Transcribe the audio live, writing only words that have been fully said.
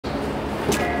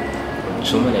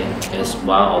Trumony is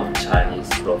one of Chinese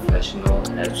professional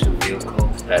electric vehicle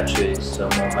battery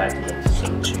thermal management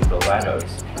solution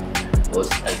providers. Was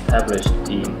established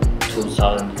in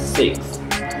 2006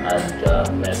 and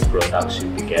mass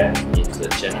production began in the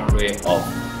January of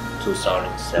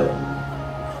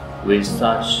 2007. With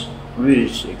such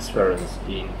rich experience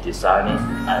in designing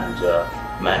and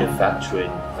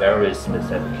manufacturing various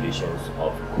specifications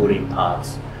of cooling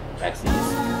parts like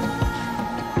these,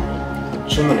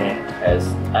 Trumony has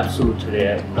absolutely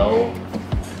no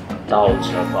doubt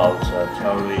about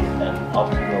theory and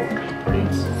optimal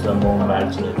complete thermal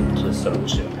management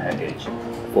solution package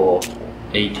for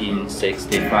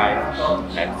 1865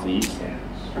 like this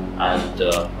and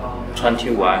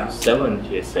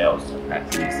 2170 cells like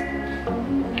this.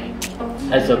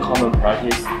 As a common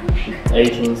practice,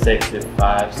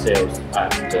 1865 cells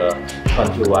and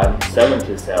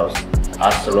 2170 cells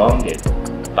are surrounded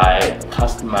by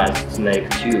customized snake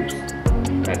tubes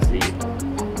like this.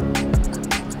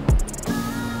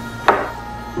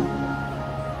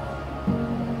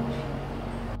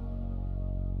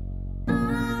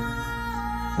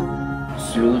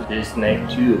 Through this snake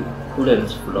tube,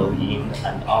 coolant flow in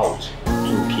and out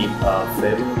to keep a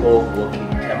favorable working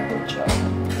temperature,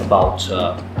 about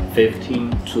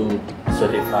 15 to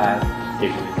 35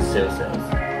 degrees Celsius.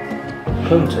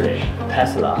 Currently,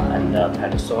 Tesla and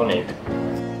Panasonic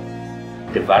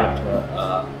developed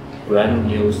a brand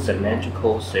new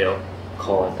cylindrical cell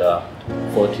called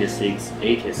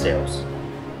 4680 cells.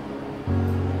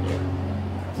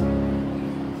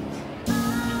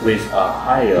 With a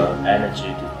higher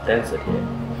energy density,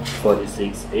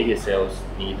 4680 cells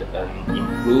need an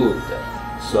improved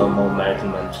thermal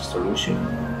management solution.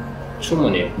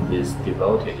 Trumony is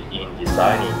devoted in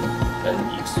designing an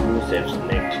exclusive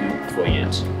snake tube for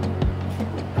it.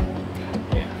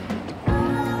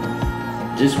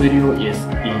 This video is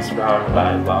inspired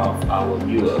by one of our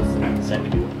viewers.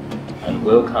 Thank you, and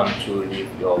welcome to leave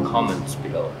your comments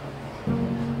below.